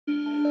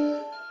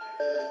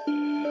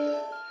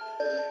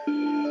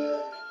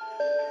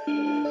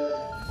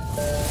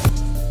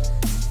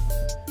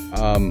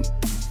So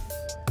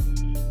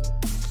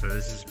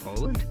this is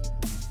Poland?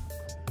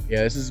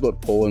 Yeah, this is what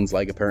Poland's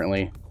like,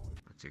 apparently.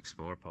 Let's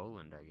explore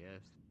Poland, I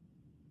guess.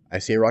 I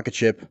see a rocket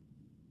ship.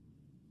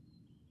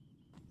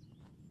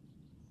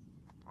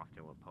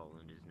 Often what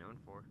Poland is known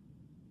for.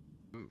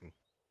 Ooh.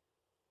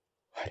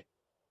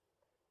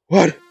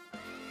 What?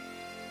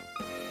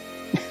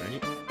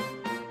 Right?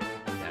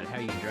 Is that how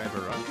you drive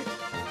a rocket?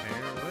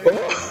 Okay.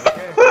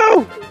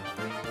 Oh!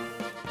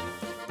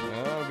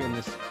 Oh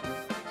goodness.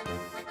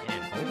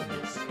 Man, Poland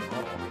is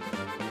small.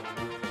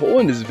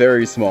 Poland is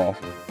very small.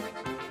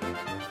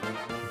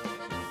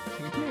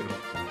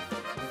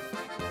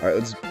 Alright,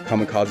 let's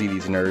kamikaze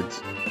these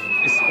nerds.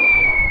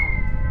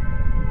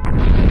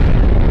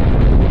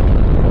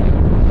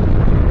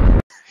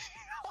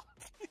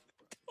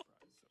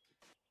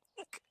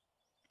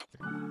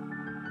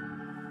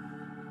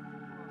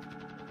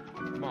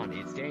 Come on,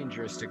 it's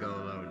dangerous to go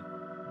alone.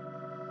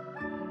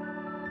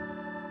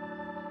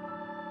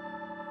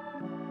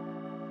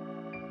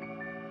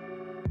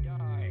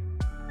 Die.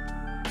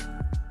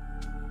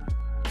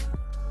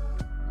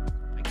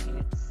 I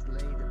can't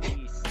slay the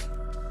beast.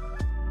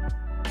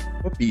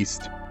 What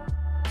beast?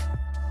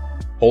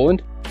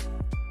 Poland?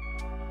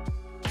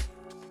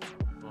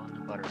 On the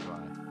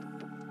butterfly.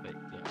 But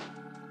yeah.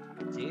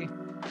 See?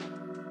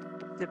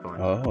 Zip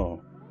on.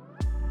 Oh.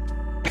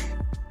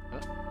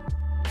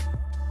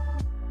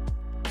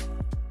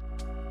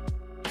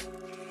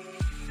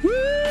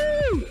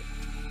 Woo!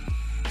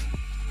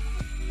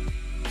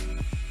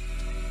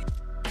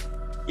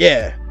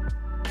 Yeah.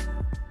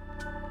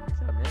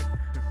 What's up, man?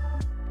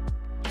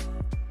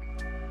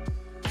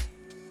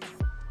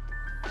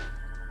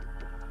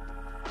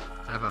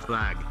 I have a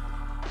flag.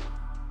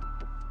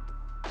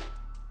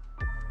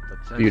 But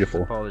since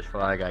Beautiful. it's a Polish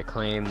flag, I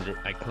claim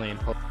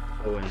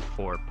Poland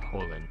for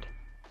Poland.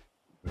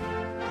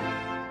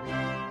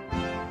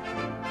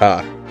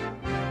 Ah.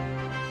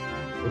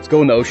 Let's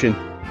go in the ocean.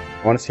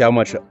 I want to see how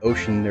much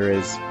ocean there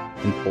is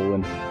in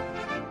Poland.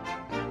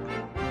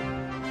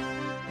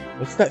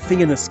 What's that thing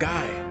in the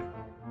sky?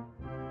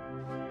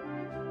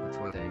 What's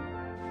one thing?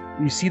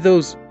 You see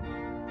those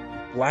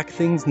black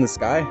things in the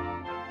sky?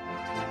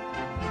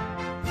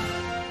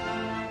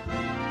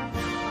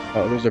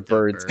 Oh, those are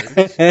birds.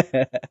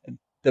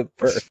 The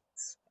birds.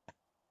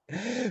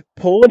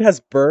 Poland has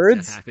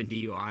birds? That happened to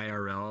you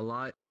IRL a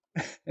lot?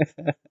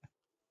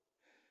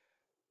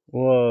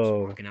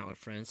 Whoa. Walking out with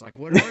friends, like,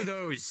 what are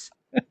those?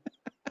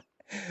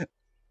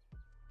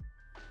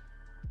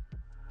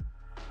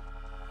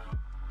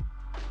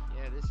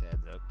 Yeah, this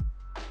adds up.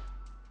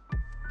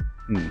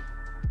 Hmm.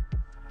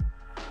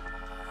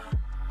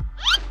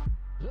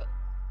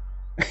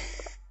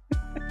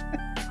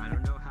 I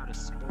don't know how to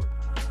sport.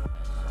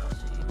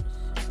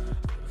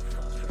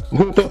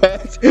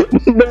 What?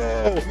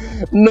 No!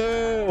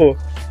 No!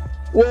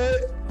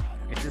 What?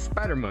 It's a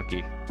spider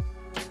monkey.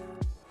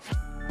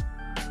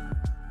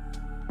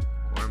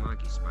 Or a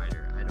monkey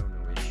spider. I don't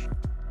know which.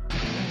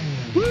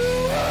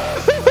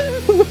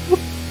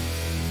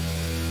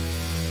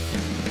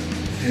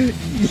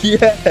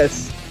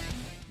 Yes!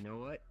 You know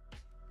what?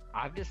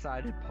 I've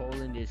decided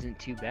Poland isn't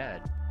too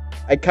bad.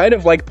 I kind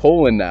of like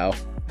Poland now.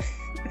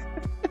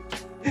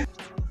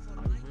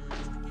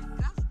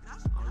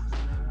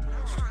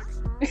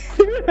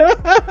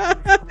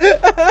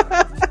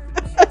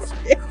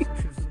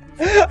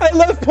 I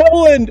love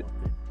Poland!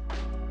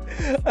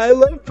 I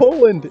love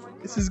Poland!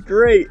 This is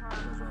great!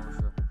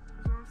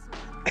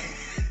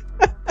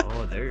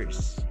 Oh,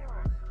 there's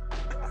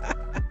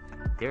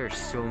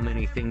so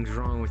many things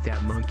wrong with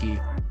that monkey.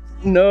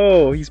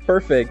 No, he's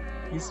perfect.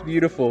 He's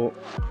beautiful.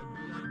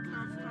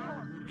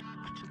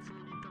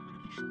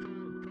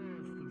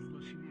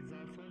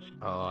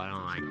 Oh, I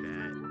don't like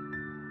that.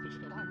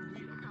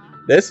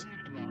 This?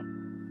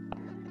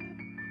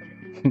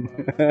 You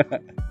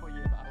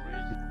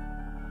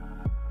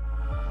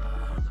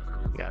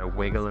gotta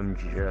wiggle him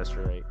just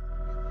right.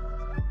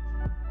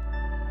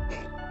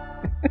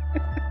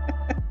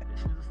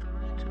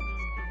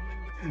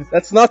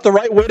 That's not the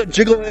right way to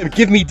jiggle him.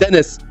 Give me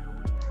Dennis.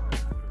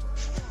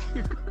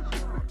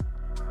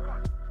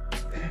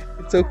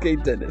 It's okay,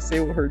 Dennis. It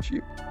won't hurt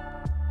you.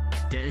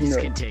 Dennis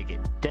No. can take it.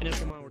 Dennis,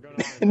 come on, we're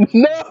going on.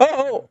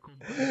 No!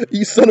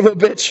 You son of a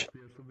bitch!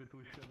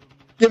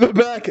 Give it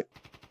back! Be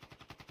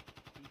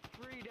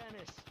free,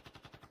 Dennis.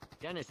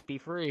 Dennis, be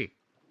free.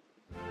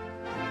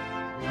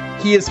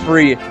 He is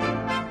free.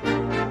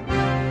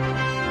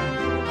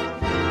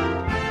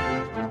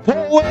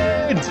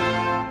 Poland!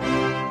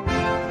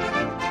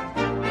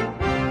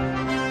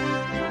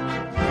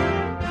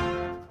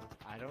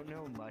 I don't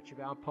know much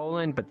about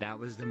Poland, but that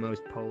was the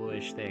most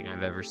Polish thing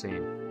I've ever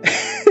seen.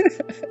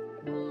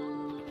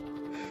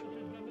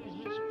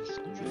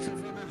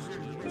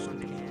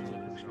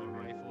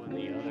 Rifle in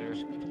the other.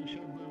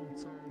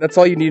 That's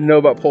all you need to know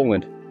about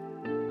Poland.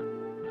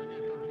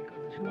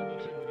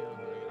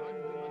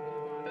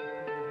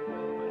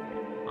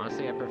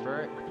 Honestly, I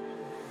prefer it.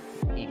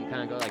 You can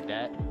kind of go like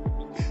that.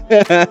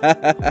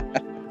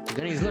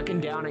 Then he's looking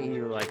down at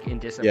you like in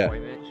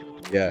disappointment.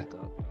 Yeah.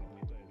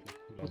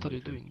 What are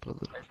you doing,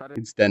 brother?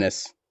 It's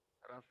Dennis.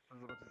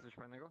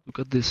 Look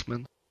at this,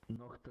 man.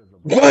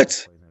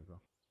 What?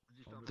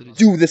 There is-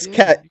 Dude, this Yeah,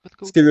 cat you could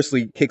go.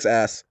 seriously kicks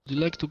ass. Would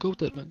you like to go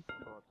there, man?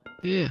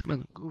 Yeah,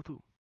 man, go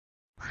to.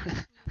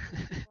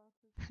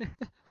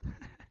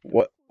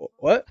 What?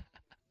 What?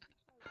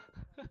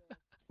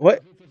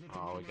 What?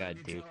 Oh, we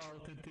got duped.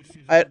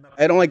 I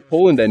don't like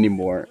Poland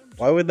anymore.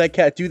 Why would that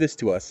cat do this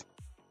to us?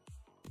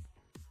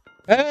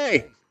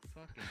 Hey!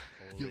 Fucking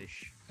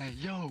Polish. Hey,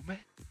 yo, man.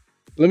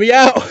 Let me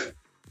out!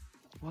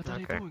 What are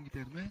Okay. you doing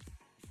there, man?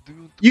 Do you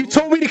want to You go?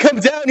 told me to come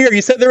down here!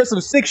 You said there was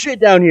some sick shit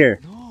down here!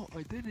 No,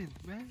 I didn't,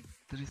 man.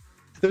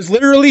 There's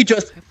literally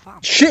just Have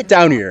fun. shit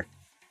down here!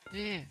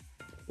 Yeah.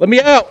 Let me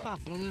Have out! fun,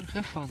 brother.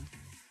 Have fun.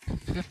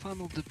 Have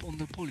fun on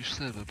the Polish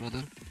server,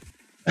 brother.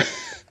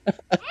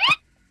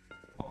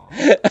 Oh,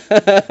 man,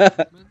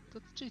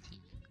 that's cheating.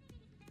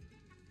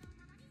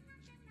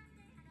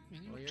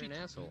 Man, Well, you're cheating, an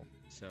man. asshole.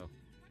 So.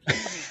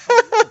 It's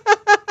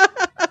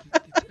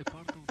a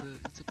part of the.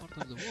 It's a part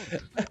of the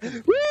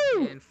world.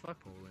 Woo! And fuck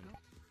Poland.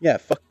 Yeah,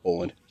 fuck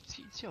Poland.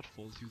 It's your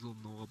fault you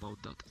don't know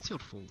about that. It's your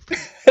fault.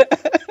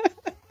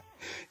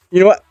 You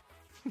know what?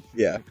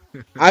 Yeah.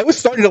 I was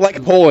starting to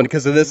like Poland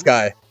because of this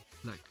guy.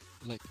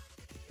 Like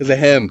Because of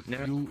him.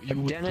 No, you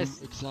would Dennis.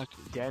 do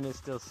exactly. Dennis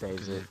still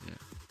saves it. Yeah.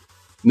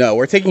 No,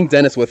 we're taking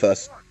Dennis with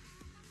us.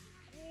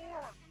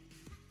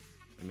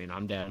 I mean,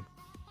 I'm down.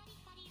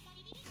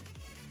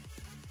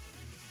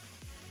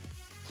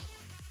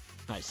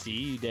 I see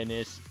you,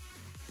 Dennis.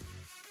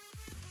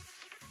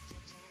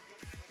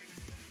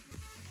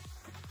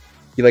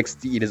 He likes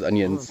to eat his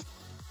onions.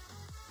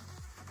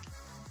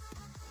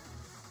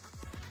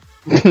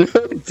 No,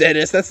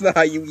 Dennis, that's not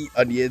how you eat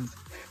onions.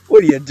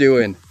 What are you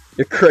doing?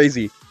 You're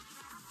crazy.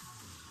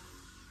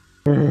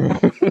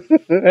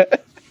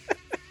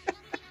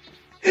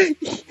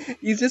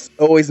 He's just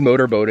always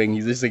motorboating.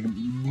 He's just like...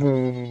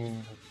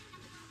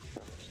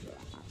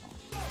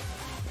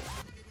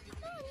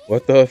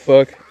 What the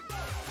fuck?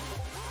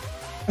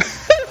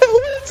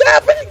 What's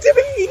happening to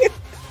me?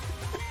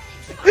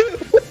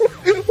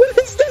 What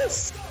is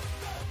this?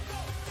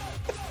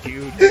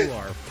 Dude, you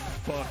are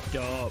fucked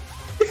up.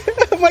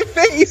 My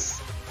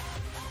face!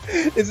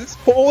 Is this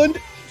Poland?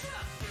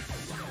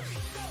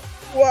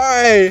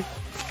 Why? I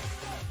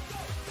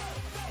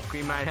think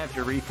we might have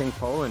to rethink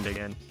Poland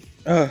again.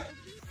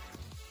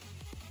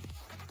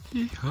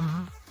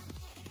 Yeehaw.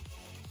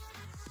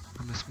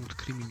 I'm a smooth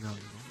criminal, you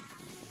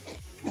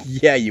know?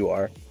 Yeah, you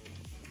are.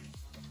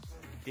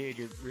 Dude,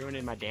 you're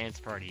ruining my dance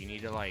party. You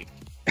need to, like,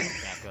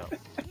 back up.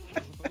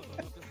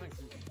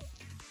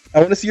 I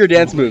want to see your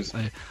dance moves.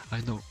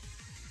 I know.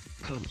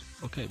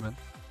 Okay, man.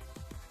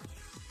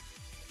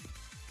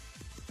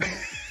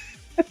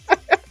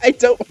 I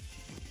don't.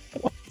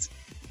 What?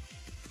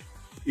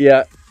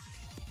 Yeah.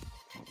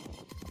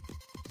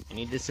 I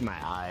need this in my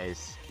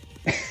eyes.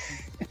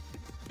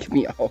 Get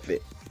me off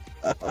it.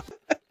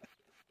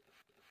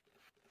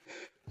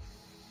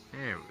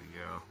 There we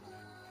go.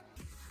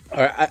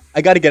 Alright,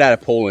 I gotta get out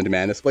of Poland,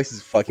 man. This place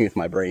is fucking with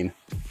my brain.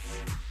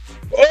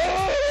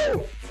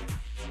 Oh!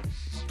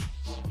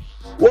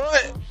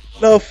 What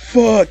the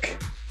fuck?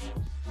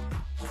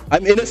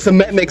 I'm in a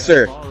cement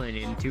mixer. Falling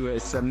into a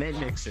cement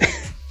mixer.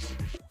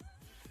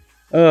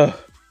 Ugh.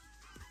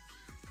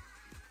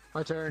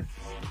 My turn.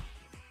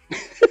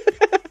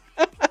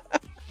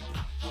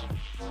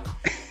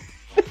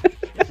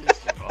 This is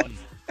fun.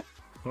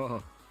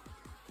 Oh.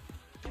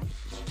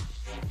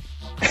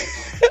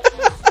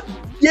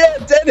 Yeah,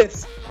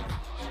 Dennis!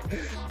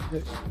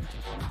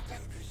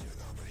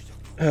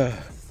 I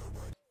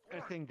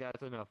think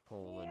that's enough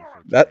Poland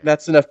for today.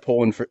 That's enough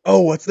Poland for.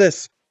 Oh, what's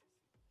this?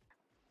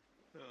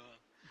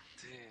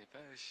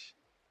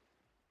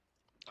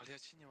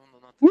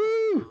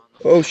 Woo!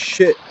 Oh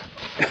shit!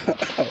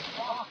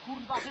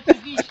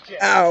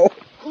 Ow!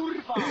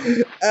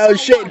 Ow!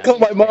 Shit! Call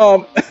my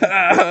mom!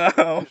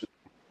 Ow!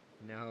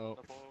 No.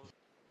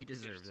 You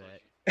deserve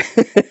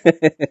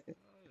that.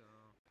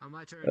 On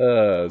my turn.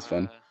 That was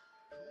fun.